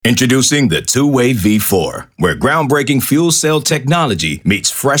Introducing the Two-Way V4, where groundbreaking fuel cell technology meets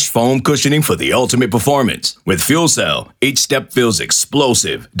fresh foam cushioning for the ultimate performance. With fuel cell, each step feels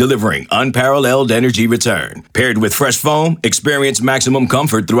explosive, delivering unparalleled energy return. Paired with fresh foam, experience maximum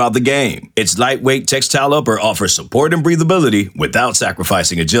comfort throughout the game. Its lightweight textile upper offers support and breathability without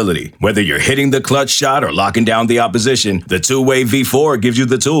sacrificing agility. Whether you're hitting the clutch shot or locking down the opposition, the Two-Way V4 gives you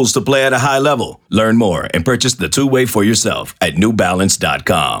the tools to play at a high level. Learn more and purchase the Two-Way for yourself at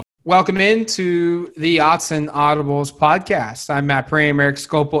newbalance.com. Welcome into the Odds and Audibles podcast. I'm Matt Prehm. Eric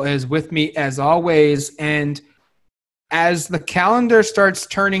Skopil is with me as always. And as the calendar starts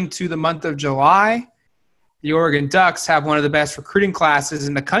turning to the month of July, the Oregon Ducks have one of the best recruiting classes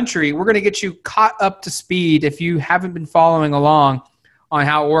in the country. We're going to get you caught up to speed if you haven't been following along on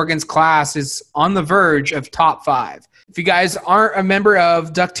how Oregon's class is on the verge of top 5. If you guys aren't a member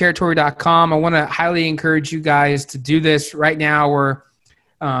of duckterritory.com, I want to highly encourage you guys to do this. Right now, we're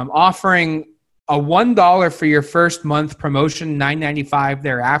offering a $1 for your first month promotion, $9.95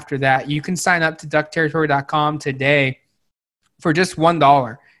 thereafter that. You can sign up to duckterritory.com today for just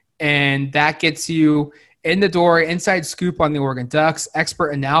 $1. And that gets you in the door, inside scoop on the Oregon Ducks, expert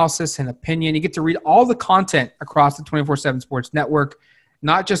analysis and opinion. You get to read all the content across the 24/7 Sports Network,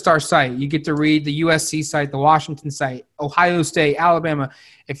 not just our site. You get to read the USC site, the Washington site, Ohio State, Alabama.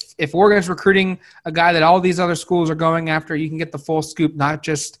 If Oregon's recruiting a guy that all these other schools are going after, you can get the full scoop, not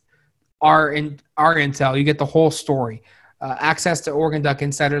just our intel. You get the whole story. Access to Oregon Duck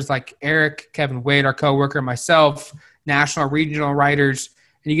insiders like Eric, Kevin Wade, our coworker, myself, national, regional writers,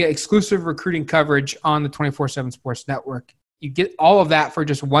 and you get exclusive recruiting coverage on the 24/7 Sports Network. You get all of that for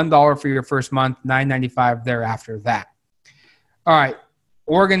just $1 for your first month, $9.95 thereafter that. All right.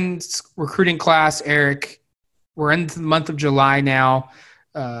 Oregon's recruiting class, Eric, we're into the month of July now.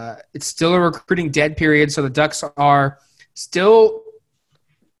 It's still a recruiting dead period, so the Ducks are still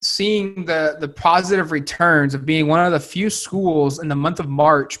seeing the positive returns of being one of the few schools in the month of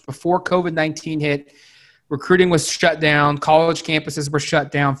March before COVID-19 hit. Recruiting was shut down. College campuses were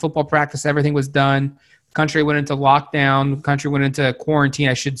shut down. Football practice, everything was done. The country went into lockdown. The country went into quarantine,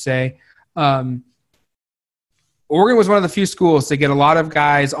 I should say. Oregon was one of the few schools to get a lot of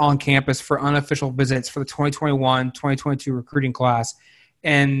guys on campus for unofficial visits for the 2021-2022 recruiting class.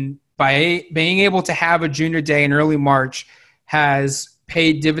 And by being able to have a junior day in early March has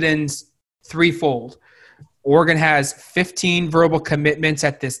paid dividends threefold. Oregon has 15 verbal commitments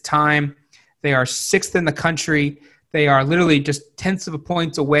at this time. They are 6th in the country. They are literally just tenths of a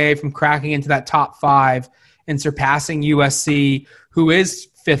point away from cracking into that top 5 and surpassing USC, who is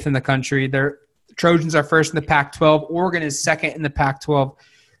 5th in the country. The Trojans are 1st in the Pac-12. Oregon is 2nd in the Pac-12.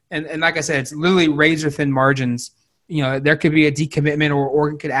 And like I said, it's literally razor-thin margins. You know, there could be a decommitment or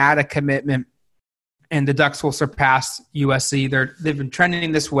Oregon could add a commitment, and the Ducks will surpass USC. They've been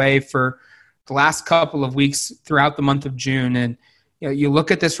trending this way for the last couple of weeks throughout the month of June. And you know, you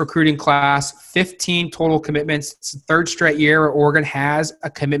look at this recruiting class, 15 total commitments. It's the 3rd straight year where Oregon has a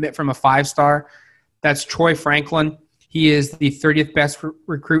commitment from a 5-star. That's Troy Franklin. He is the 30th best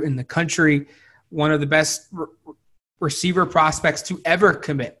recruit in the country, one of the best receiver prospects to ever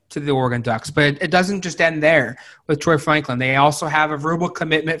commit to the Oregon Ducks. But it doesn't just end there with Troy Franklin. They also have a verbal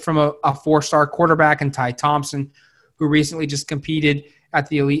commitment from a 4-star quarterback in Ty Thompson, who recently just competed at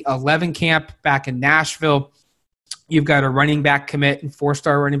the Elite 11 camp back in Nashville. You've got a running back commit and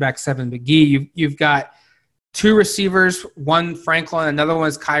 4-star running back Seven McGee. You've got 2 receivers, one Franklin, another one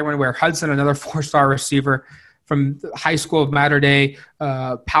is Kyron Ware-Hudson, another 4-star receiver from the high school of Mater Dei,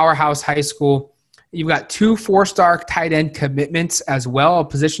 Powerhouse High School. You've got 2 4-star tight end commitments as well, a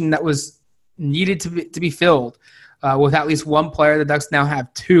position that was needed to be filled with at least one player. The Ducks now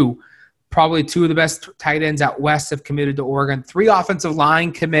have 2. Probably 2 of the best tight ends out west have committed to Oregon. 3 offensive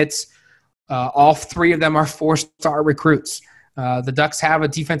line commits. All 3 of them are 4-star recruits. The Ducks have a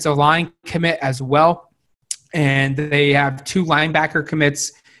defensive line commit as well, and they have 2 linebacker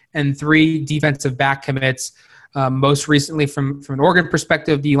commits and 3 defensive back commits. Most recently, from an Oregon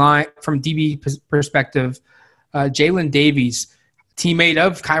perspective, from DB perspective, Jalen Davies, teammate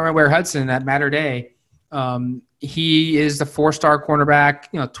of Kyron Ware-Hudson at Mater Dei. He is the 4-star cornerback,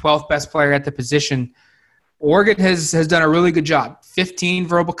 12th best player at the position. Oregon has done a really good job. 15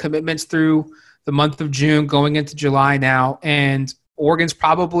 verbal commitments through the month of June, going into July now, and Oregon's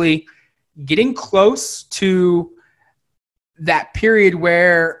probably getting close to that period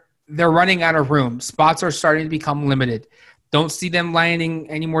where they're running out of room. Spots are starting to become limited. Don't see them landing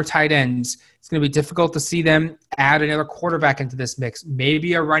any more tight ends. It's going to be difficult to see them add another quarterback into this mix.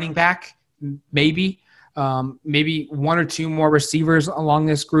 Maybe a running back, maybe 1 or 2 more receivers along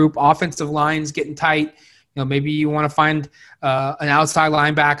this group. Offensive line's getting tight. Maybe you want to find an outside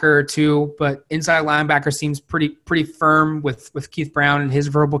linebacker or two, but inside linebacker seems pretty firm with Keith Brown and his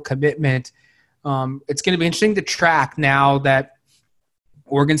verbal commitment. It's going to be interesting to track now that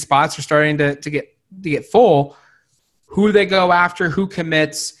Oregon spots are starting to get full. Who do they go after? Who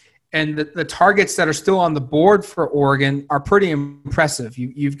commits? And the targets that are still on the board for Oregon are pretty impressive.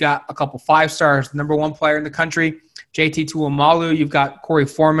 You've got a couple 5-stars, number 1 player in the country, JT Tuimalu. You've got Corey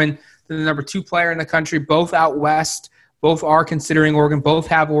Foreman, the number 2 player in the country, both out west. Both are considering Oregon. Both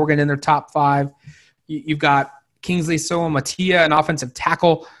have Oregon in their top 5. You've got Kingsley Soa-Matia, an offensive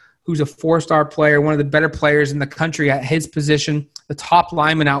tackle who's a 4-star player, one of the better players in the country at his position, the top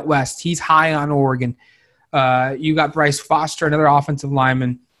lineman out west. He's high on Oregon. You got Bryce Foster, another offensive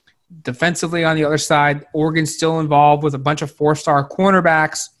lineman. Defensively on the other side, Oregon's still involved with a bunch of 4-star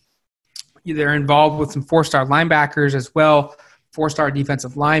cornerbacks. They're involved with some 4-star linebackers as well, 4-star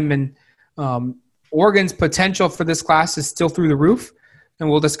defensive linemen. Oregon's potential for this class is still through the roof, and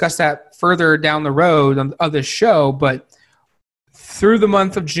we'll discuss that further down the road of this show. But through the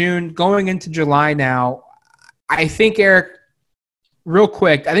month of June, going into July now, I think, Eric, real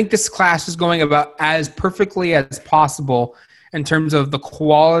quick, I think this class is going about as perfectly as possible in terms of the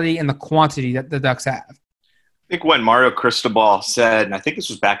quality and the quantity that the Ducks have. I think when Mario Cristobal said, and I think this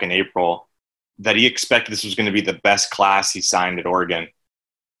was back in April, that he expected this was going to be the best class he signed at Oregon,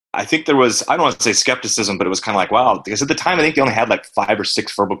 I think there was, I don't want to say skepticism, but it was kind of like, wow, because at the time I think he only had like 5 or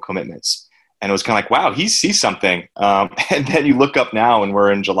 6 verbal commitments. And it was kind of like, wow, he sees something. And then you look up now and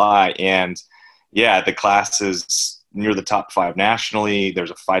we're in July, and yeah, the class is near the top 5 nationally.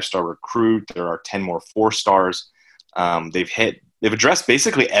 There's a 5-star recruit. There are 10 more 4-stars. They've addressed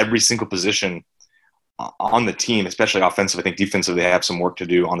basically every single position on the team, especially offensive. I think defensively, they have some work to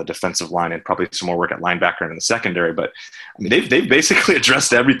do on the defensive line and probably some more work at linebacker and in the secondary. But I mean, they've basically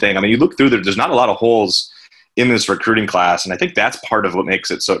addressed everything. I mean, you look through there, there's not a lot of holes in this recruiting class. And I think that's part of what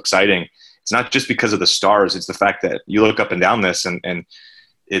makes it so exciting. It's not just because of the stars. It's the fact that you look up and down this and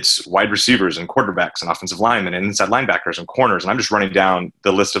it's wide receivers and quarterbacks and offensive linemen and inside linebackers and corners. And I'm just running down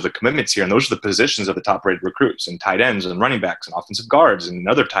the list of the commitments here. And those are the positions of the top-rated recruits, and tight ends and running backs and offensive guards and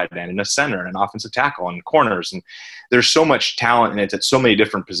another tight end and a center and an offensive tackle and corners. And there's so much talent, and it's at so many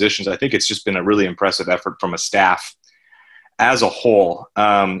different positions. I think it's just been a really impressive effort from a staff as a whole.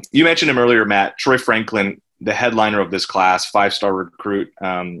 You mentioned him earlier, Matt. Troy Franklin, the headliner of this class, 5-star recruit.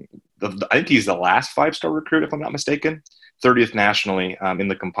 I think he's the last 5-star recruit, if I'm not mistaken. 30th nationally in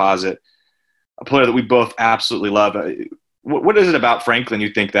the composite, a player that we both absolutely love. What is it about Franklin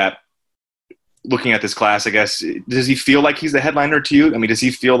you think that, looking at this class, I guess, does he feel like he's the headliner to you? I mean, does he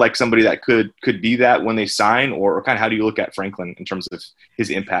feel like somebody that could be that when they sign, or kind of how do you look at Franklin in terms of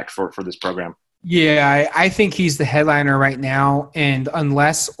his impact for this program? Yeah, I think he's the headliner right now, and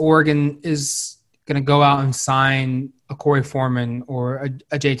unless Oregon is going to go out and sign a Corey Foreman or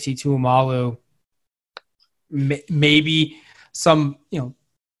a JT Tuimalu, maybe some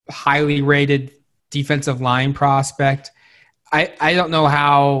highly rated defensive line prospect. I don't know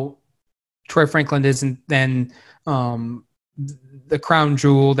how Troy Franklin isn't then the crown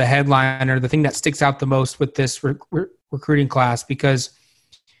jewel, the headliner, the thing that sticks out the most with this recruiting class, because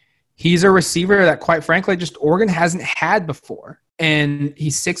he's a receiver that, quite frankly, just Oregon hasn't had before. And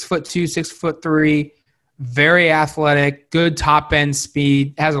he's 6'2", 6'3", very athletic, good top end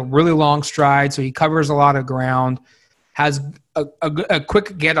speed, has a really long stride, so he covers a lot of ground, has a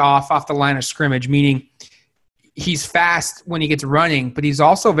quick get off the line of scrimmage, meaning he's fast when he gets running, but he's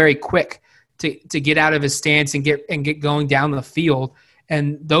also very quick to get out of his stance and get going down the field.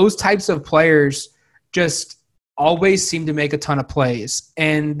 And those types of players just always seem to make a ton of plays.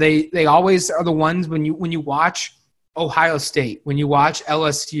 And they always are the ones when you watch Ohio State, when you watch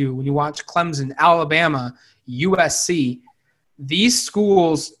LSU, when you watch Clemson, Alabama, USC, these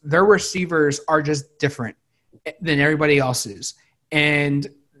schools, their receivers are just different than everybody else's. And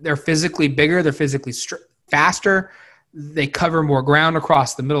they're physically bigger, they're physically faster, they cover more ground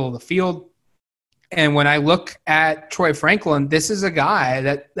across the middle of the field. And when I look at Troy Franklin, this is a guy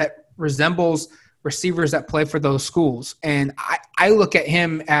that resembles receivers that play for those schools. And I look at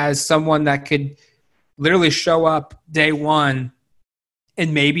him as someone that could literally show up day one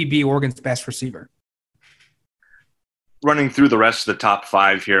and maybe be Oregon's best receiver. Running through the rest of the top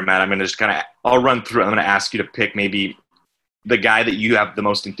 5 here, Matt, I'm going to just I'll run through. I'm going to ask you to pick maybe the guy that you have the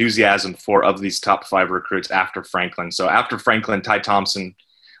most enthusiasm for of these top 5 recruits after Franklin. So after Franklin, Ty Thompson,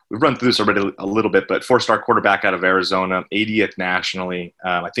 we've run through this already a little bit, but 4-star quarterback out of Arizona, 80th nationally.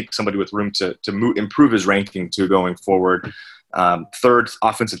 I think somebody with room to improve his ranking too going forward. 3rd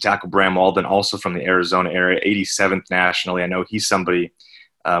offensive tackle Bram Walden, also from the Arizona area, 87th nationally. I know he's somebody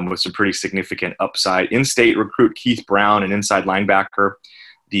with some pretty significant upside. In-state recruit Keith Brown, an inside linebacker,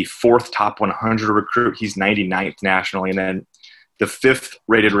 the 4th top 100 recruit. He's 99th nationally. And then the 5th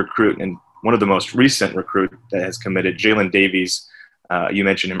rated recruit and one of the most recent recruit that has committed, Jalen Davies. You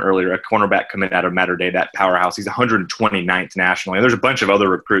mentioned him earlier, a cornerback commit out of Mater Dei, that powerhouse. He's 129th nationally. And there's a bunch of other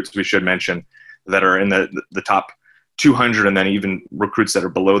recruits we should mention that are in the top 200, and then even recruits that are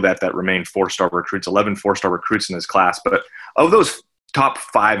below that remain 4-star recruits, 11 4-star recruits in this class. But of those top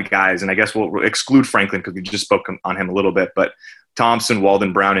 5 guys, and I guess we'll exclude Franklin because we just spoke on him a little bit, but Thompson,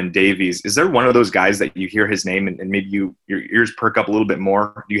 Walden, Brown, and Davies, is there one of those guys that you hear his name and maybe your ears perk up a little bit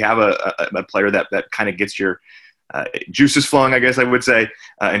more? Do you have a player that kind of gets your juices flowing, I guess I would say,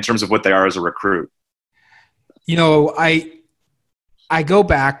 in terms of what they are as a recruit? I go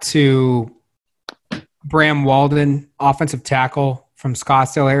back to Bram Walden, offensive tackle from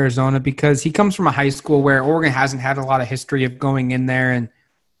Scottsdale, Arizona, because he comes from a high school where Oregon hasn't had a lot of history of going in there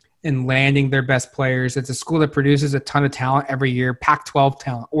and landing their best players. It's a school that produces a ton of talent every year, Pac-12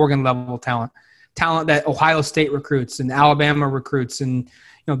 talent, Oregon-level talent that Ohio State recruits and Alabama recruits, and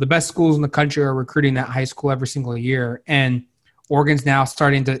the best schools in the country are recruiting that high school every single year. And Oregon's now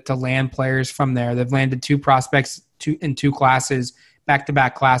starting to land players from there. They've landed 2 prospects in 2 classes,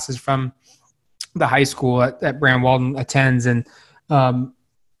 back-to-back classes from the high school that Bram Walden attends. And I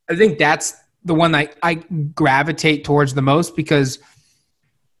think that's the one that I gravitate towards the most, because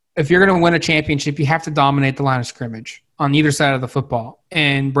if you're going to win a championship, you have to dominate the line of scrimmage on either side of the football.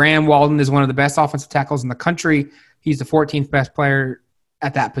 And Bram Walden is one of the best offensive tackles in the country. He's the 14th best player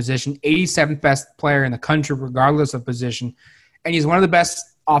at that position, 87th best player in the country, regardless of position. And he's one of the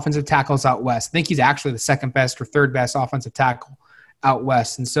best offensive tackles out west. I think he's actually the 2nd best or 3rd best offensive tackle out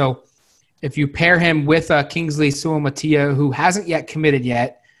west. And so if you pair him with Kingsley Suamatia, who hasn't yet committed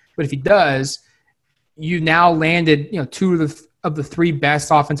yet, but if he does, you now landed 2 of the 3 best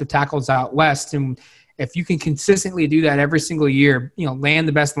offensive tackles out west. And if you can consistently do that every single year, land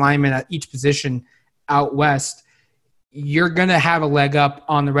the best lineman at each position out west, you're going to have a leg up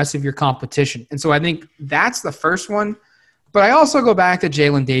on the rest of your competition. And so I think that's the first one. But I also go back to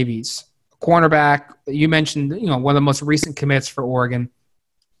Jalen Davies, cornerback. You mentioned, one of the most recent commits for Oregon.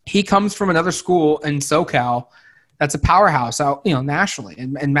 He comes from another school in SoCal that's a powerhouse out, nationally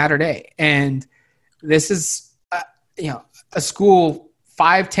in Mater Dei. And this is, a school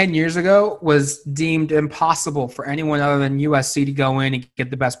 5-10 years ago was deemed impossible for anyone other than USC to go in and get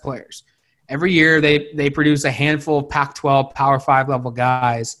the best players. Every year they produce a handful of Pac-12 Power 5 level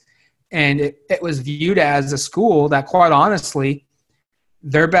guys. And it was viewed as a school that, quite honestly,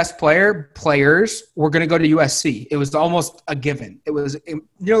 their best players were going to go to USC. It was almost a given. It was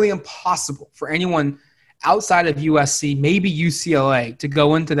nearly impossible for anyone outside of USC, maybe UCLA, to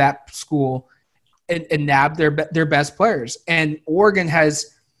go into that school and nab their best players. And Oregon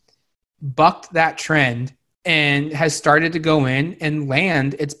has bucked that trend and has started to go in and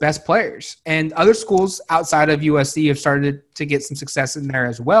land its best players. And other schools outside of USC have started to get some success in there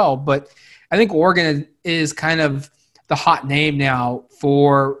as well. But I think Oregon is kind of the hot name now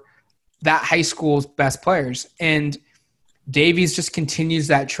for that high school's best players. And Davies just continues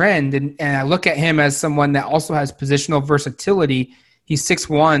that trend. And I look at him as someone that also has positional versatility. He's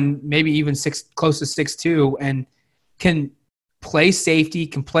 6'1", maybe even close to 6'2", and can play safety,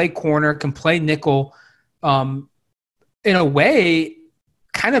 can play corner, can play nickel, in a way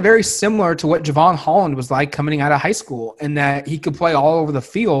kind of very similar to what Javon Holland was like coming out of high school, in that he could play all over the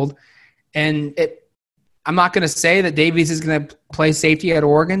field. And I'm not going to say that Davies is going to play safety at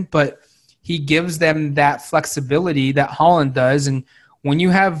Oregon, but he gives them that flexibility that Holland does. And when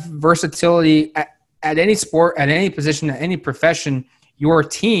you have versatility at any sport, at any position, at any profession, your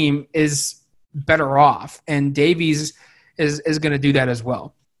team is better off. And Davies is going to do that as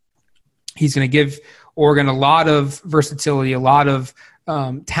well. He's going to give Oregon a lot of versatility, a lot of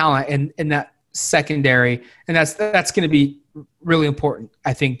talent in that secondary. And that's going to be really important,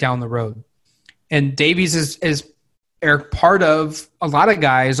 I think, down the road. And Davies is Eric, part of a lot of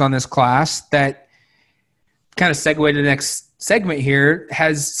guys on this class that kind of segue to the next segment here,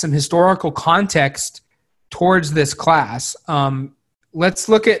 has some historical context towards this class. Let's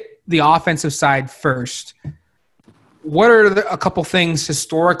look at the offensive side first. What are a couple things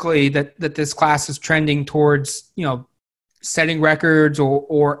historically that this class is trending towards, setting records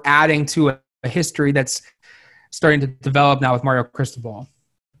or adding to a history that's starting to develop now with Mario Cristobal?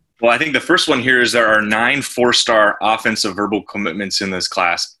 Well, I think the first one here is there are 9 4-star offensive verbal commitments in this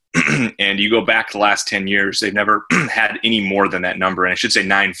class. And you go back the last 10 years, they've never had any more than that number. And I should say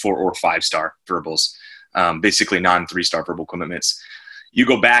 9 4 or 5-star verbals, basically non-3-star verbal commitments. You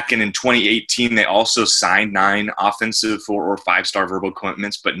go back, and in 2018, they also signed 9 offensive 4- or 5-star verbal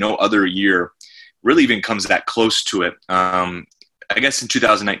commitments, but no other year really even comes that close to it. I guess in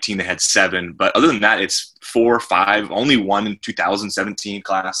 2019 they had 7, but other than that, it's 4 or 5, only 1 in 2017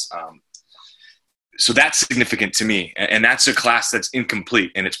 class. So that's significant to me. And that's a class that's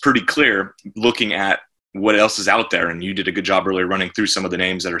incomplete. And it's pretty clear looking at what else is out there. And you did a good job earlier running through some of the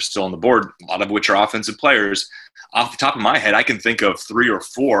names that are still on the board, a lot of which are offensive players. Off the top of my head, I can think of 3 or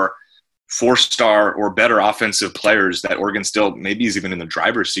 4 4-star or better offensive players that Oregon still maybe is even in the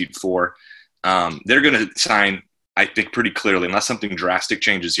driver's seat for. They're going to sign, I think, pretty clearly, unless something drastic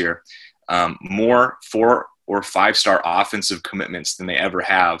changes here, more 4- or 5-star offensive commitments than they ever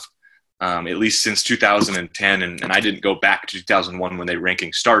have, at least since 2010. And I didn't go back to 2001 when the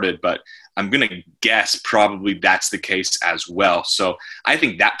ranking started, but I'm going to guess probably that's the case as well. So I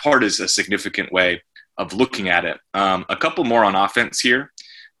think that part is a significant way of looking at it. A couple more on offense here.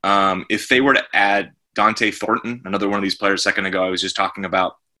 If they were to add Dante Thornton, another one of these players a second ago, I was just talking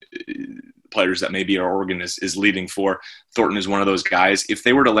about players that maybe our Oregon is leading for. Thornton is one of those guys. If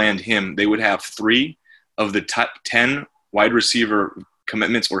they were to land him, they would have 3 of the top 10 wide receiver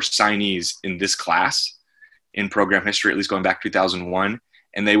commitments or signees in this class in program history, at least going back to 2001.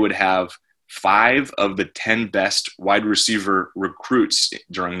 And they would have 5 of the 10 best wide receiver recruits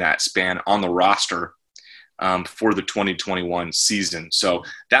during that span on the roster for the 2021 season. So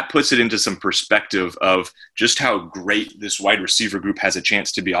that puts it into some perspective of just how great this wide receiver group has a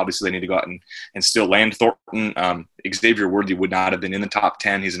chance to be. Obviously, they need to go out and still land Thornton. Xavier Worthy would not have been in the top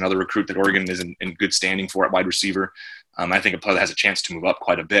 10. He's another recruit that Oregon is in good standing for at wide receiver. I think a player that has a chance to move up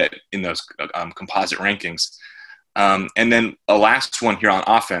quite a bit in those composite rankings. And then a last one here on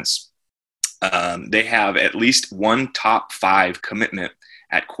offense. They have at least one top 5 commitment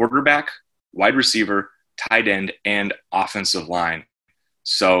at quarterback, wide receiver, tight end, and offensive line.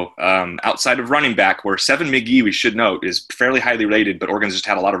 So outside of running back, where Seven McGee, we should note, is fairly highly rated, but Oregon's just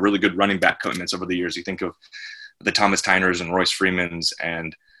had a lot of really good running back commitments over the years. You think of the Thomas Tyners and Royce Freemans,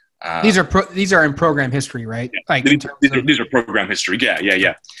 and these are in program history, right? Yeah. Like these are program history.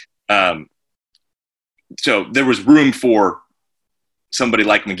 Yeah. So there was room for somebody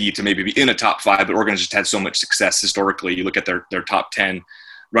like McGee to maybe be in a top 5, but Oregon's just had so much success historically. You look at their top 10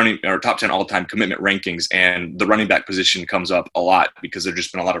 running or top 10 all-time commitment rankings, and the running back position comes up a lot because there's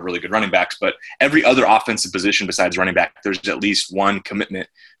just been a lot of really good running backs. But every other offensive position besides running back, there's at least one commitment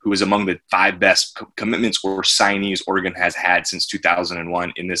who is among the 5 best commitments or signees Oregon has had since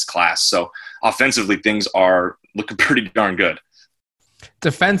 2001 in this class. So offensively, things are looking pretty darn good.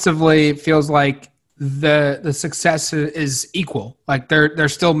 Defensively, it feels like the success is equal. Like they're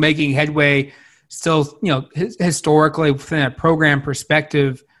still making headway. Still, historically within a program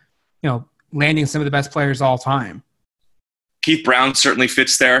perspective, landing some of the best players all time. Keith Brown certainly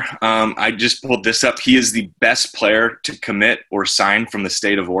fits there. I just pulled this up. He is the best player to commit or sign from the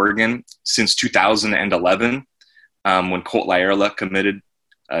state of Oregon since 2011, when Colt Lyerla committed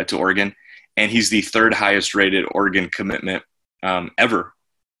to Oregon. And he's the 3rd highest rated Oregon commitment ever.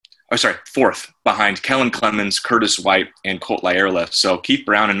 4th behind Kellen Clemens, Curtis White, and Colt Lyerla. So Keith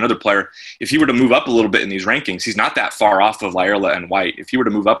Brown, another player, if he were to move up a little bit in these rankings, he's not that far off of Lyerla and White. If he were to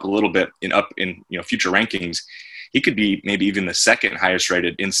move up a little bit in future rankings, he could be maybe even the 2nd highest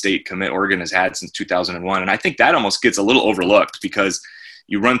rated in-state commit Oregon has had since 2001. And I think that almost gets a little overlooked because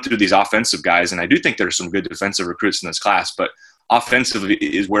you run through these offensive guys, and I do think there's some good defensive recruits in this class, but offensively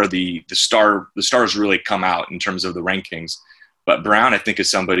is where the stars really come out in terms of the rankings. But Brown, I think, is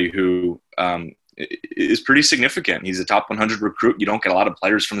somebody who is pretty significant. He's a top 100 recruit. You don't get a lot of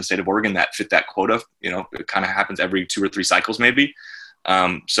players from the state of Oregon that fit that quota. It kind of happens every 2 or 3 cycles maybe.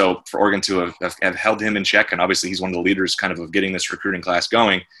 So for Oregon to have held him in check, and obviously he's one of the leaders kind of getting this recruiting class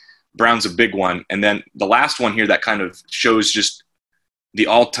going, Brown's a big one. And then the last one here that kind of shows just the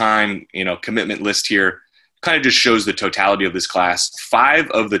all-time commitment list here kind of just shows the totality of this class.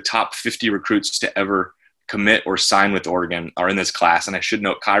 5 of the top 50 recruits to ever commit or sign with Oregon are in this class. And I should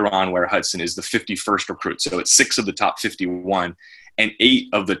note Kyron Ware-Hudson is the 51st recruit. So it's 6 of the top 51 and 8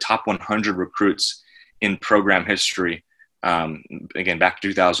 of the top 100 recruits in program history. Again, back to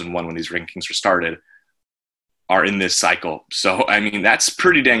 2001 when these rankings were started, are in this cycle. So, I mean, that's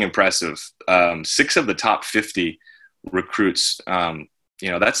pretty dang impressive. 6 of the top 50 recruits,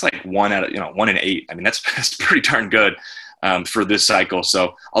 that's like 1 in 8. I mean, that's pretty darn good. For this cycle.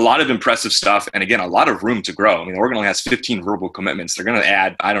 So a lot of impressive stuff. And again, a lot of room to grow. I mean, Oregon only has 15 verbal commitments. They're going to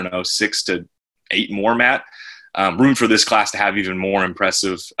add, 6 to 8 more, Matt. Room for this class to have even more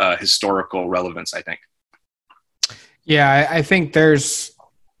impressive historical relevance, I think. Yeah, I think there's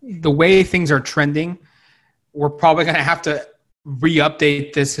the way things are trending. We're probably going to have to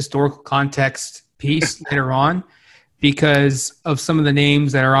re-update this historical context piece later on because of some of the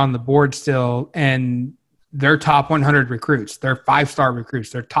names that are on the board still, and their top 100 recruits, their 5-star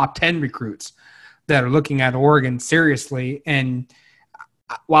recruits, their top 10 recruits that are looking at Oregon seriously. And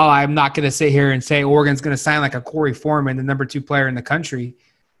while I'm not going to sit here and say Oregon's going to sign like a Corey Foreman, the number 2 player in the country,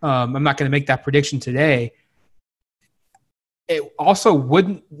 I'm not going to make that prediction today. It also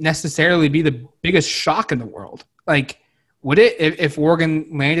wouldn't necessarily be the biggest shock in the world. Like, would it if Oregon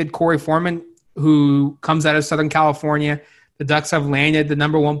landed Corey Foreman, who comes out of Southern California? The Ducks have landed the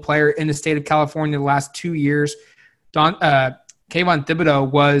number 1 player in the state of California the last 2 years. Kayvon Thibodeau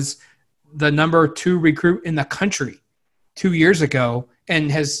was the number 2 recruit in the country 2 years ago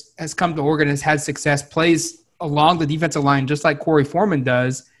and has come to Oregon, has had success, plays along the defensive line just like Corey Foreman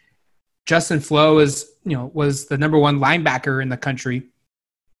does. Justin Flo was the number 1 linebacker in the country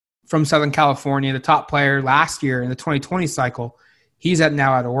from Southern California, the top player last year in the 2020 cycle. He's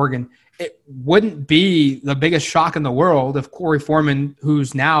now at Oregon. It wouldn't be the biggest shock in the world if Corey Foreman,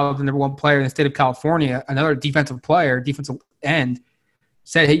 who's now the number 1 player in the state of California, another defensive player, defensive end,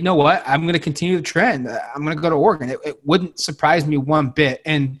 said, hey, you know what? I'm going to continue the trend. I'm going to go to Oregon. It wouldn't surprise me one bit.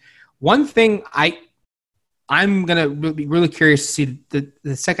 And one thing I'm going to be really curious to see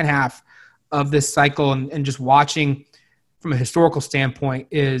the second half of this cycle and just watching from a historical standpoint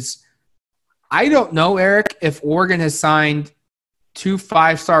is I don't know, Eric, if Oregon has signed 2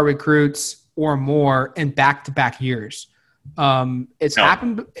 5-star recruits or more in back-to-back years. It's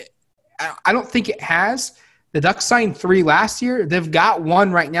happened. I don't think it has. The Ducks signed 3 last year. They've got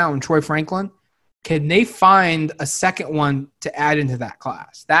 1 right now in Troy Franklin. Can they find a second one to add into that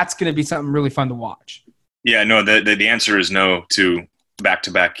class? That's going to be something really fun to watch. Yeah, no, the answer is no to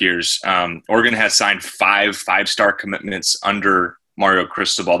back-to-back years. Oregon has signed 5 5-star commitments under Mario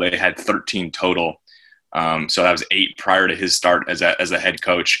Cristobal. They had 13 total. So that was 8 prior to his start as a head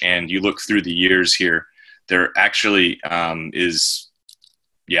coach. And you look through the years here, there actually there's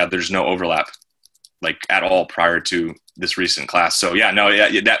no overlap like at all prior to this recent class. So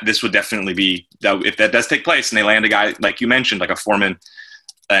this would definitely be that if that does take place and they land a guy like you mentioned, like a Foreman,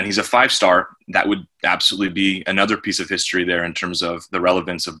 and he's a 5-star, that would absolutely be another piece of history there in terms of the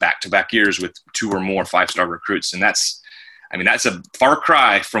relevance of back-to-back years with 2 or more 5-star recruits. And that's a far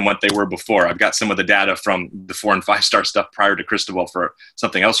cry from what they were before. I've got some of the data from the 4- and 5-star stuff prior to Cristobal for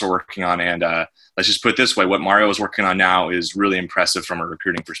something else we're working on. And let's just put it this way. What Mario is working on now is really impressive from a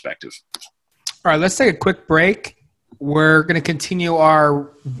recruiting perspective. All right, let's take a quick break. We're going to continue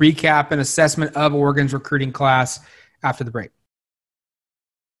our recap and assessment of Oregon's recruiting class after the break.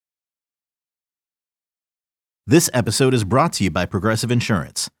 This episode is brought to you by Progressive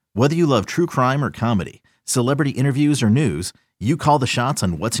Insurance. Whether you love true crime or comedy, celebrity interviews or news, you call the shots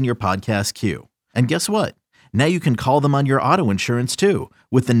on what's in your podcast queue. And guess what? Now you can call them on your auto insurance too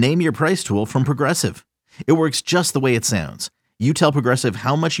with the Name Your Price tool from Progressive. It works just the way it sounds. You tell Progressive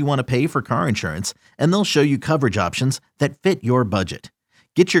how much you want to pay for car insurance, and they'll show you coverage options that fit your budget.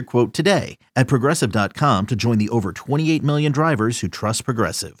 Get your quote today at Progressive.com to join the over 28 million drivers who trust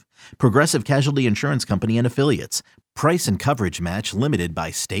Progressive. Progressive Casualty Insurance Company and Affiliates. Price and coverage match limited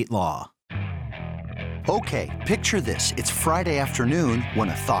by state law. Okay, picture this. It's Friday afternoon when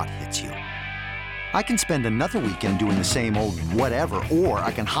a thought hits you. I can spend another weekend doing the same old whatever, or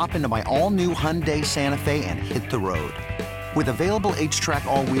I can hop into my all-new Hyundai Santa Fe and hit the road. With available H-Track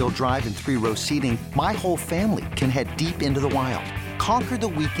all-wheel drive and 3-row seating, my whole family can head deep into the wild. Conquer the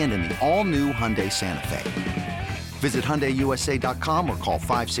weekend in the all-new Hyundai Santa Fe. Visit HyundaiUSA.com or call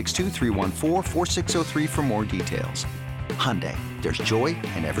 562-314-4603 for more details. Hyundai, there's joy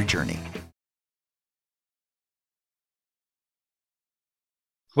in every journey.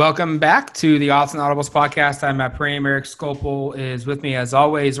 Welcome back to the Odds and Audibles podcast. I'm Matt Prehm. Eric Skopel is with me as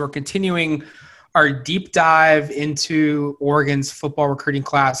always. We're continuing our deep dive into Oregon's football recruiting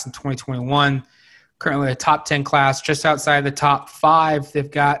class in 2021. Currently a top 10 class, just outside the top 5.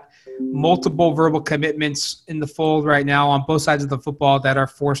 They've got multiple verbal commitments in the fold right now on both sides of the football that are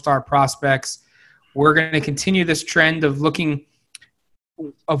 4-star prospects. We're going to continue this trend of looking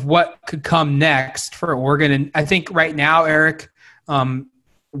of what could come next for Oregon. And I think right now, Eric,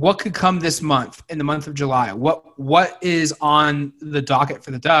 what could come this month, in the month of July? What is on the docket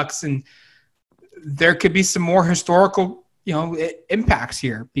for the Ducks? And there could be some more historical, impacts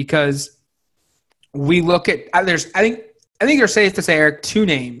here, because we look at I think they're safe to say, Eric, 2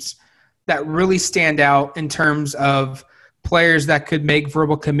 names that really stand out in terms of players that could make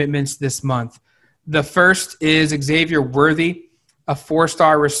verbal commitments this month. The first is Xavier Worthy, a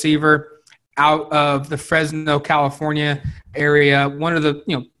 4-star receiver out of the Fresno, California area. One of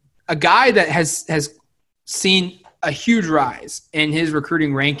the, a guy that has seen a huge rise in his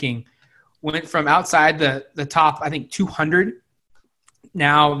recruiting ranking. Went from outside the top, I think, 200.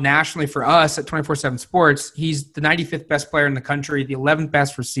 Now nationally for us at 24/7 Sports, he's the 95th best player in the country, the 11th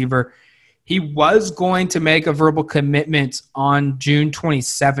best receiver. He was going to make a verbal commitment on June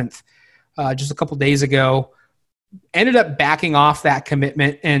 27th, just a couple days ago. Ended up backing off that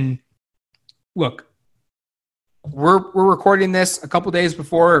commitment. And look, we're recording this a couple days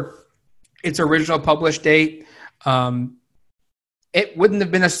before its original published date. It wouldn't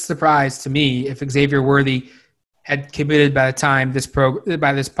have been a surprise to me if Xavier Worthy had committed by the time this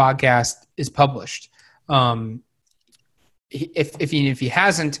podcast is published. If he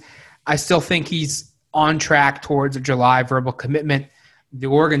hasn't, I still think he's on track towards a July verbal commitment. The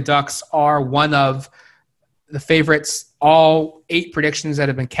Oregon Ducks are one of the favorites. All 8 predictions that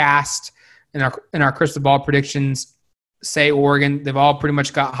have been cast in our crystal ball predictions say Oregon. They've all pretty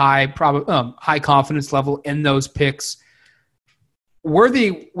much got high confidence level in those picks.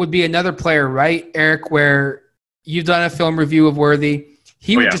 Worthy would be another player, right, Eric, where you've done a film review of Worthy.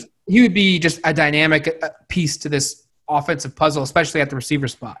 He would be just a dynamic piece to this offensive puzzle, especially at the receiver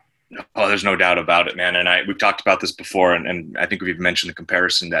spot. Oh, there's no doubt about it, man. And we've talked about this before, and I think we've mentioned the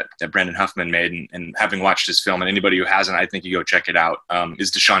comparison that Brandon Huffman made. And having watched his film, and anybody who hasn't, I think you go check it out,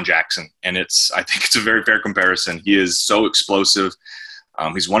 is Deshaun Jackson. And I think it's a very fair comparison. He is so explosive.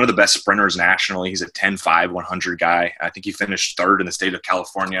 He's one of the best sprinters nationally. He's a 10.5, 100 guy. I think he finished 3rd in the state of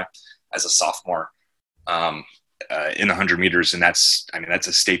California as a sophomore in the 100 meters. And that's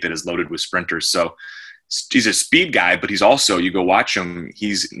a state that is loaded with sprinters. So he's a speed guy, but he's also, you go watch him,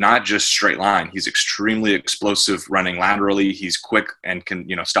 he's not just straight line. He's extremely explosive running laterally. He's quick and can,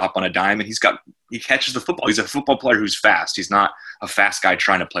 stop on a dime. And he catches the football. He's a football player who's fast. He's not a fast guy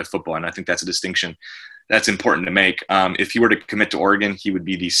trying to play football. And I think that's a distinction that's important to make. If he were to commit to Oregon, he would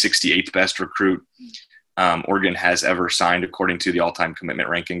be the 68th best recruit Oregon has ever signed, according to the all-time commitment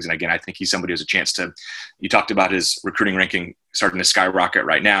rankings. And again, I think he's somebody who has a chance to – you talked about his recruiting ranking starting to skyrocket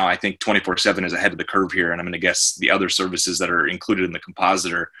right now. I think 24/7 is ahead of the curve here, and I'm going to guess the other services that are included in the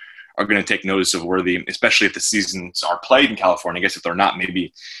composite are going to take notice of Worthy, especially if the seasons are played in California. I guess if they're not,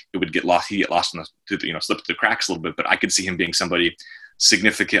 maybe it would get lost. He'd get lost in slip through the cracks a little bit. But I could see him being somebody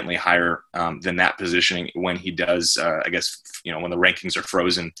significantly higher than that positioning when he does, when the rankings are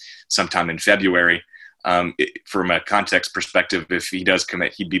frozen sometime in February. From a context perspective, if he does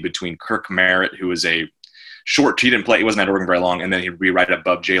commit, he'd be between Kirk Merritt, who is he didn't play, he wasn't at Oregon very long, and then he'd be right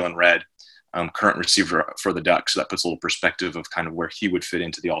above Jalen Redd, current receiver for the Ducks. So that puts a little perspective of kind of where he would fit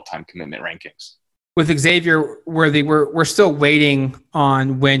into the all-time commitment rankings. With Xavier Worthy, we're still waiting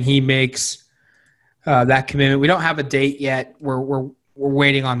on when he makes that commitment. We don't have a date yet. We're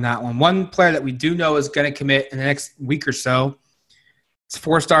waiting on that one. One player that we do know is going to commit in the next week or so. It's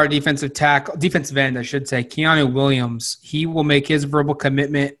 4-star defensive end, I should say, Keanu Williams. He will make his verbal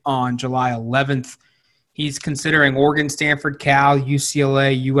commitment on July 11th. He's considering Oregon, Stanford, Cal,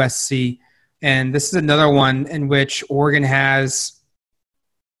 UCLA, USC. And this is another one in which Oregon has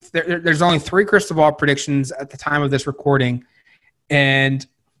 – there's only 3 crystal ball predictions at the time of this recording, and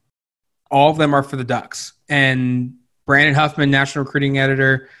all of them are for the Ducks. And Brandon Huffman, national recruiting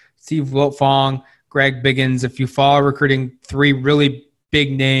editor, Steve Wiltfong, Greg Biggins, if you follow recruiting, 3 really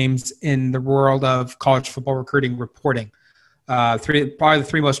big names in the world of college football recruiting reporting. Probably the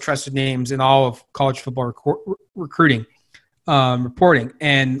 3 most trusted names in all of college football recruiting reporting.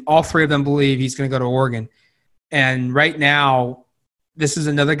 And all 3 of them believe he's going to go to Oregon. And right now, this is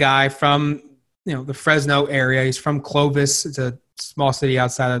another guy from the Fresno area. He's from Clovis. It's a small city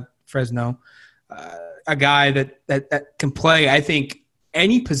outside of Fresno. A guy that can play, I think,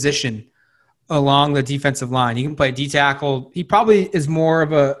 any position along the defensive line. He can play D-tackle. He probably is more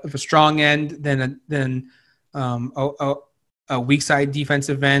of a strong end than a weak side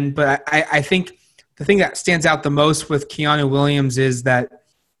defensive end. But I think the thing that stands out the most with Keanu Williams is that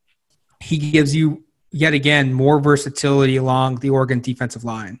he gives you, yet again, more versatility along the Oregon defensive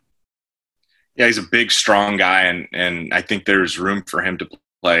line. Yeah, he's a big, strong guy, and I think there's room for him to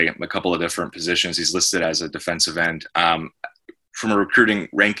play a couple of different positions. He's listed as a defensive end. From a recruiting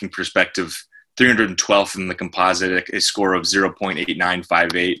ranking perspective, 312th in the composite, a score of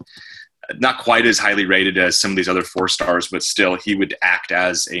 0.8958. Not quite as highly rated as some of these other 4-stars, but still he would act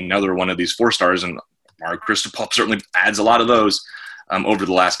as another one of these 4-stars, and Mario Cristobal certainly adds a lot of those over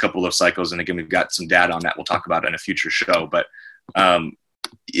the last couple of cycles. And again, we've got some data on that we'll talk about in a future show. But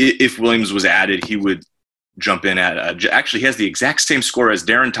if Williams was added, he would jump in at actually he has the exact same score as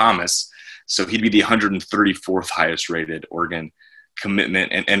Darren Thomas, so he'd be the 134th highest rated Oregon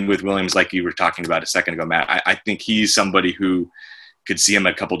commitment. And with Williams, like you were talking about a second ago, Matt, I think he's somebody who Could see him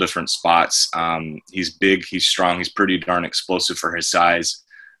at a couple different spots. He's big, he's strong, he's pretty darn explosive for his size.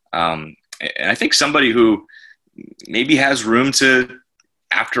 And I think somebody who maybe has room to,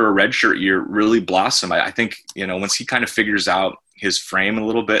 after a redshirt year, really blossom. I think, once he kind of figures out his frame a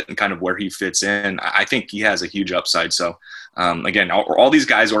little bit and kind of where he fits in, I think he has a huge upside. So again, all these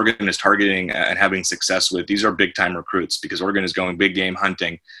guys Oregon is targeting and having success with, these are big time recruits because Oregon is going big game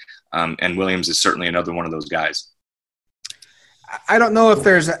hunting. And Williams is certainly another one of those guys. I don't know if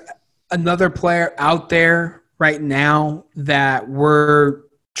there's another player out there right now that we're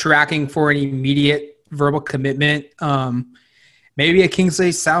tracking for an immediate verbal commitment. Maybe a Kingsley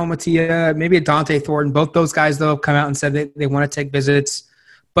Salamatia, maybe a Dante Thornton. Both those guys, though, have come out and said they want to take visits.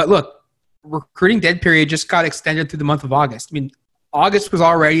 But look, recruiting dead period just got extended through the month of August. I mean, August was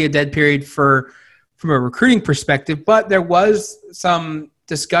already a dead period from a recruiting perspective, but there was some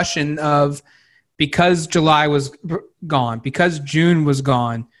discussion of, because July was gone, because June was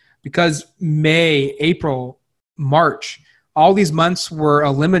gone, because May, April, March, all these months were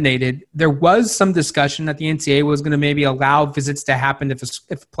eliminated. There was some discussion that the NCAA was going to maybe allow visits to happen if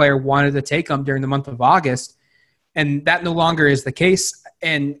a player wanted to take them during the month of August. And that no longer is the case.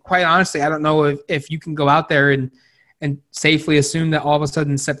 And quite honestly, I don't know if you can go out there and safely assume that all of a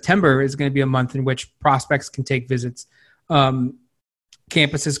sudden September is going to be a month in which prospects can take visits.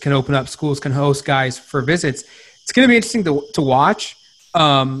 Campuses can open up, schools can host guys for visits. It's going to be interesting to watch,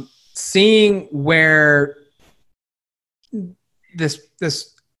 seeing where this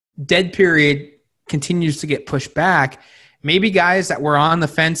dead period continues to get pushed back. Maybe guys that were on the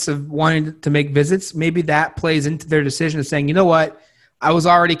fence of wanting to make visits, maybe that plays into their decision of saying, you know what, I was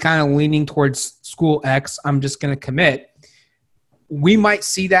already kind of leaning towards school X, I'm just going to commit. We might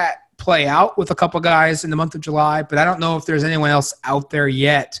see that play out with a couple guys in the month of July, but I don't know if there's anyone else out there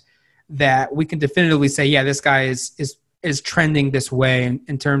yet that we can definitively say, yeah, this guy is trending this way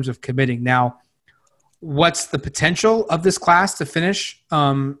in terms of committing. Now, what's the potential of this class to finish?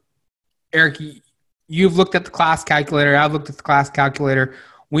 Eric, you've looked at the class calculator. I've looked at the class calculator.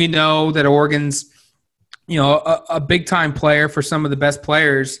 We know that Oregon's, a big time player for some of the best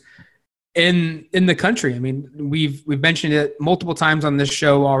players in the country. I mean, we've mentioned it multiple times on this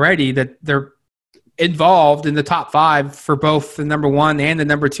show already that they're involved in the top 5 for both the number 1 and the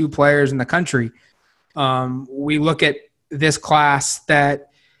number 2 players in the country. We look at this class that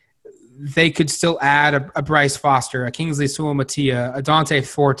they could still add a Bryce Foster, a Kingsley Suamatia, a Dante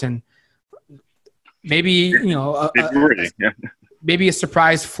Thornton, maybe, maybe a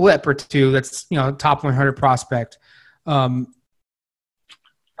surprise flip or two that's, top 100 prospect. Are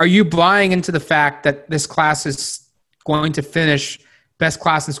you buying into the fact that this class is going to finish best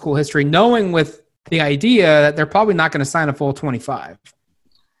class in school history, knowing with the idea that they're probably not going to sign a full 25?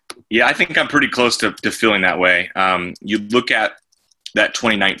 Yeah, I think I'm pretty close to feeling that way. You look at that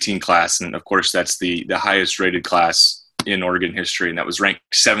 2019 class, and of course that's the highest rated class in Oregon history, and that was ranked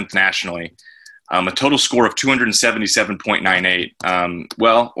 7th nationally. A total score of 277.98.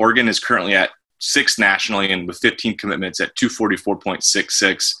 Well, Oregon is currently at 6th nationally and with 15 commitments at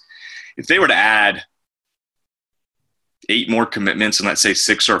 244.66. If they were to add 8 more commitments and let's say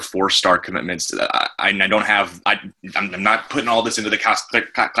 6 or 4-star commitments, I'm not putting all this into the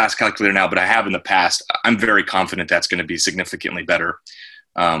class calculator now, but I have in the past. I'm very confident that's going to be significantly better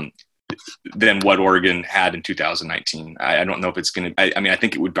than what Oregon had in 2019. I don't know if it's going to – I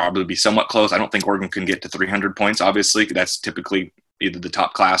think it would probably be somewhat close. I don't think Oregon can get to 300 points, obviously. That's typically either the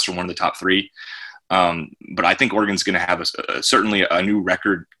top class or one of the top 3. But I think Oregon's going to have certainly a new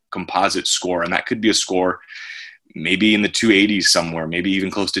record composite score, and that could be a score maybe in the 280s somewhere, maybe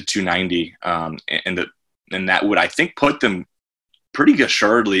even close to 290. And that would, I think, put them pretty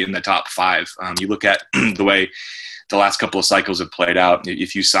assuredly in the top 5. You look at the way the last couple of cycles have played out.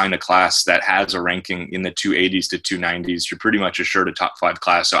 If you sign a class that has a ranking in the 280s to 290s, you're pretty much assured a top 5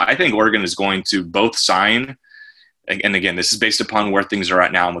 class. So I think Oregon is going to both sign, and again, this is based upon where things are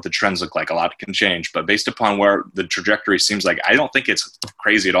at now and what the trends look like. A lot can change, but based upon where the trajectory seems like, I don't think it's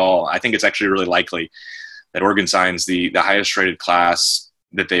crazy at all. I think it's actually really likely that Oregon signs the highest rated class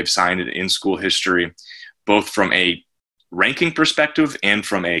that they've signed in school history, both from a ranking perspective and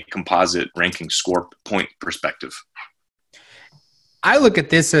from a composite ranking score point perspective. I look at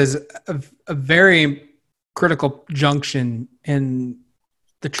this as a very critical junction in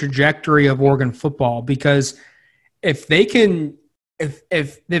the trajectory of Oregon football, because if they've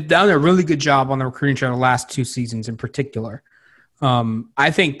done a really good job on the recruiting trail the last 2 seasons in particular,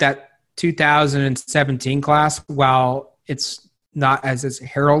 I think that 2017 class, while it's not as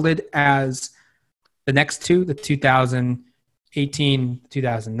heralded as the next 2, the 2018,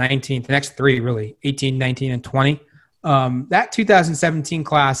 2019, the next 3 really, 18, 19, and 20, That 2017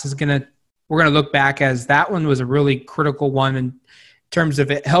 class we're going to look back as that one was a really critical one in terms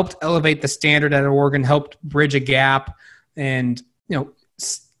of it helped elevate the standard at Oregon, helped bridge a gap, and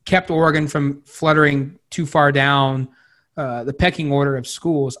kept Oregon from fluttering too far down the pecking order of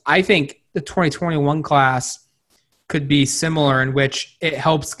schools. I think the 2021 class could be similar, in which it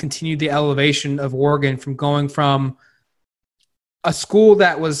helps continue the elevation of Oregon from going from a school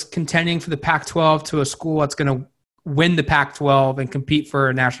that was contending for the Pac-12 to a school that's going to win the Pac-12 and compete for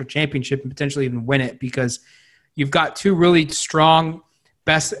a national championship and potentially even win it, because you've got two really strong,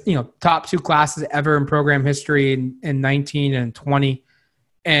 best, top two classes ever in program history in 19 and 20.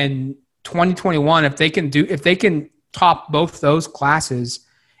 And 2021, if they can top both those classes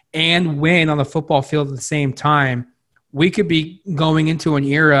and win on the football field at the same time, we could be going into an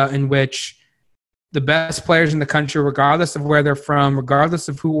era in which the best players in the country, regardless of where they're from, regardless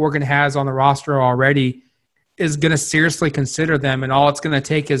of who Oregon has on the roster already, is going to seriously consider them. And all it's going to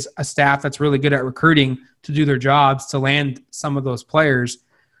take is a staff that's really good at recruiting to do their jobs to land some of those players,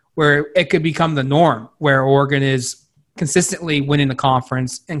 where it could become the norm, where Oregon is consistently winning the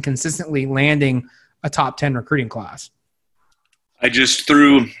conference and consistently landing a top 10 recruiting class. I just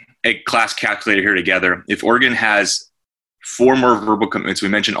threw a class calculator here together. If Oregon has 4 more verbal commitments, we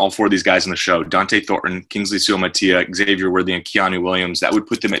mentioned all 4 of these guys on the show, Dante Thornton, Kingsley Suamatia, Xavier Worthy, and Keanu Williams, that would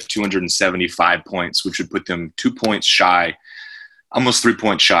put them at 275 points, which would put them 2 points shy, almost 3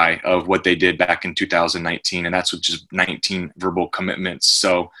 points shy of what they did back in 2019. And that's with just 19 verbal commitments.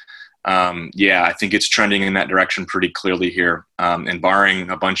 So, I think it's trending in that direction pretty clearly here. And barring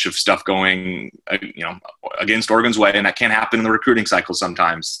a bunch of stuff going, against Oregon's way, and that can happen in the recruiting cycle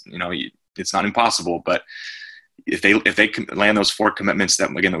sometimes, it's not impossible, but if they can land those 4 commitments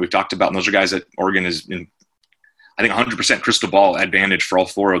that we've talked about, and those are guys that Oregon is in, I think 100% crystal ball advantage for all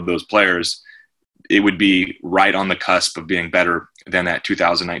 4 of those players, it would be right on the cusp of being better than that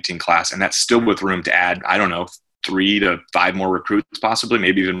 2019 class. And that's still with room to add, 3 to 5 more recruits, possibly,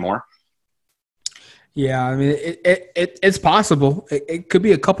 maybe even more. Yeah, I mean, it's possible. It could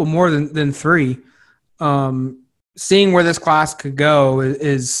be a couple more than 3. Seeing where this class could go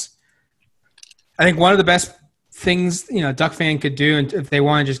is, I think, one of the best things Duck fan could do, and if they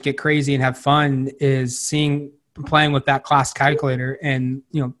want to just get crazy and have fun, is playing with that class calculator and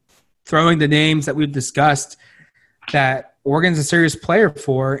throwing the names that we've discussed that Oregon's a serious player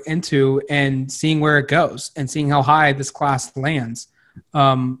for into, and seeing where it goes and seeing how high this class lands.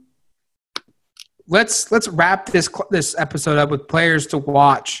 Let's wrap this episode up with players to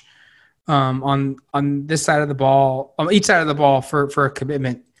watch on this side of the ball, on each side of the ball for a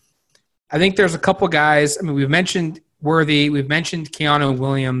commitment. I think there's a couple guys. I mean, we've mentioned Worthy, we've mentioned Keanu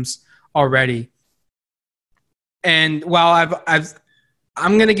Williams already, and while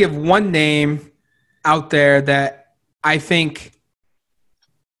I'm going to give one name out there that I think,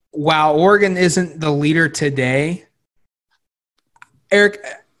 while Oregon isn't the leader today, Eric,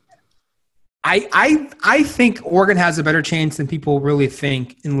 I think Oregon has a better chance than people really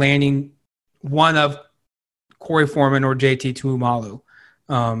think in landing one of Corey Foreman or JT Tuimalu.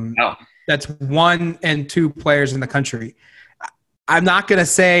 That's 1 and 2 players in the country. I'm not going to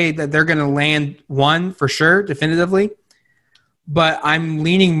say that they're going to land one for sure, definitively, but I'm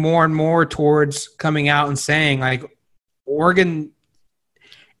leaning more and more towards coming out and saying, like, Oregon,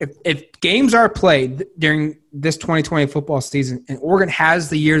 if games are played during this 2020 football season and Oregon has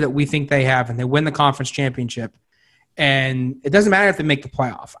the year that we think they have and they win the conference championship, and it doesn't matter if they make the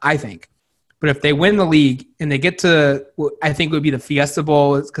playoff, I think, but if they win the league and they get to, I think it would be the Fiesta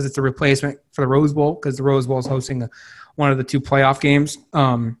Bowl, because it's a replacement for the Rose Bowl, because the Rose Bowl is hosting one of the 2 playoff games.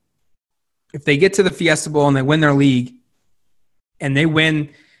 If they get to the Fiesta Bowl and they win their league and they win,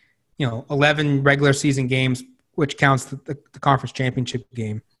 11 regular season games, which counts the conference championship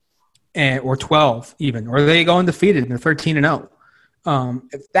game, or 12 even, or they go undefeated and they're 13-0.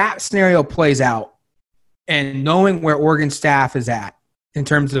 If that scenario plays out, and knowing where Oregon staff is at in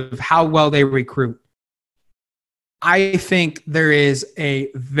terms of how well they recruit, I think there is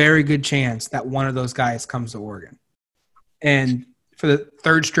a very good chance that one of those guys comes to Oregon. And for the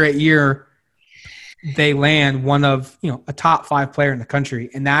 3rd straight year, they land one of, a top 5 player in the country.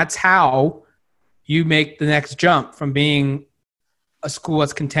 And that's how you make the next jump from being a school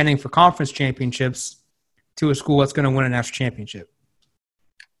that's contending for conference championships to a school that's going to win a national championship.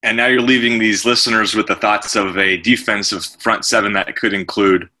 And now you're leaving these listeners with the thoughts of a defensive front 7 that could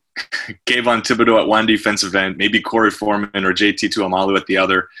include Kayvon Thibodeau at one defensive end, maybe Corey Foreman or JT Tuimalu at the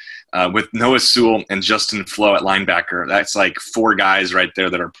other, with Noah Sewell and Justin Flo at linebacker. That's like 4 guys right there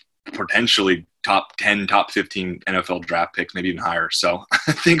that are potentially top 10, top 15 NFL draft picks, maybe even higher. So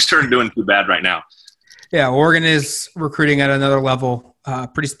things aren't doing too bad right now. Yeah, Oregon is recruiting at another level.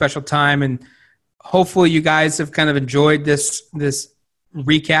 Pretty special time, and hopefully you guys have kind of enjoyed this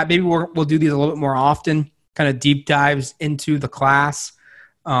recap. Maybe we'll do these a little bit more often, kind of deep dives into the class.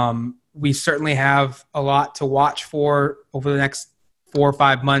 We certainly have a lot to watch for over the next 4 or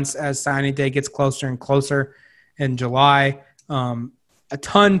 5 months as signing day gets closer and closer in July. A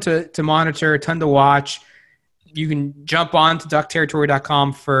ton to monitor, a ton to watch. You can jump on to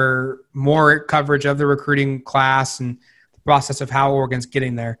duckterritory.com for more coverage of the recruiting class and the process of how Oregon's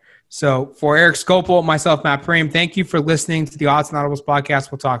getting there. So for Eric Skopel, myself, Matt Prehm, thank you for listening to the Odds and Audibles podcast.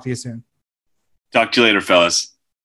 We'll talk to you soon. Talk to you later, fellas.